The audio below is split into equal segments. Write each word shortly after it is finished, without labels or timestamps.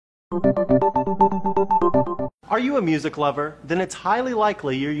Are you a music lover? Then it's highly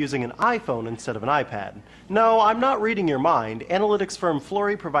likely you're using an iPhone instead of an iPad. No, I'm not reading your mind. Analytics firm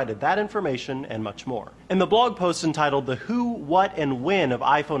Flurry provided that information and much more. In the blog post entitled The Who, What, and When of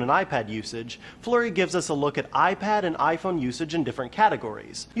iPhone and iPad Usage, Flurry gives us a look at iPad and iPhone usage in different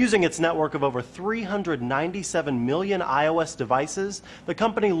categories. Using its network of over 397 million iOS devices, the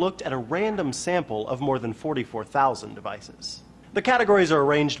company looked at a random sample of more than 44,000 devices. The categories are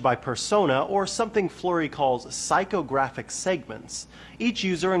arranged by persona, or something Flurry calls psychographic segments. Each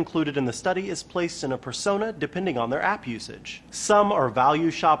user included in the study is placed in a persona depending on their app usage. Some are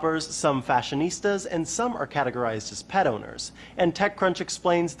value shoppers, some fashionistas, and some are categorized as pet owners. And TechCrunch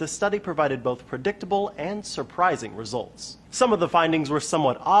explains the study provided both predictable and surprising results. Some of the findings were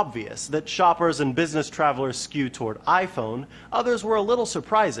somewhat obvious, that shoppers and business travelers skew toward iPhone. Others were a little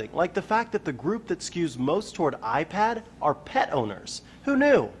surprising, like the fact that the group that skews most toward iPad are pet owners. Who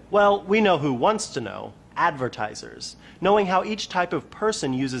knew? Well, we know who wants to know. Advertisers. Knowing how each type of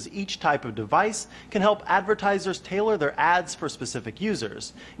person uses each type of device can help advertisers tailor their ads for specific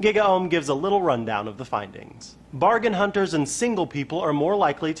users. GigaOM gives a little rundown of the findings. Bargain hunters and single people are more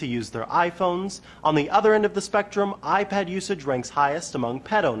likely to use their iPhones. On the other end of the spectrum, iPad usage ranks highest among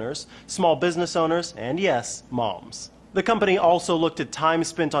pet owners, small business owners, and yes, moms. The company also looked at time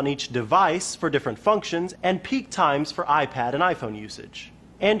spent on each device for different functions and peak times for iPad and iPhone usage.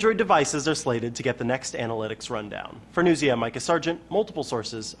 Android devices are slated to get the next analytics rundown. For Newsia, I'm Micah Sargent, multiple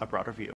sources, a broader view.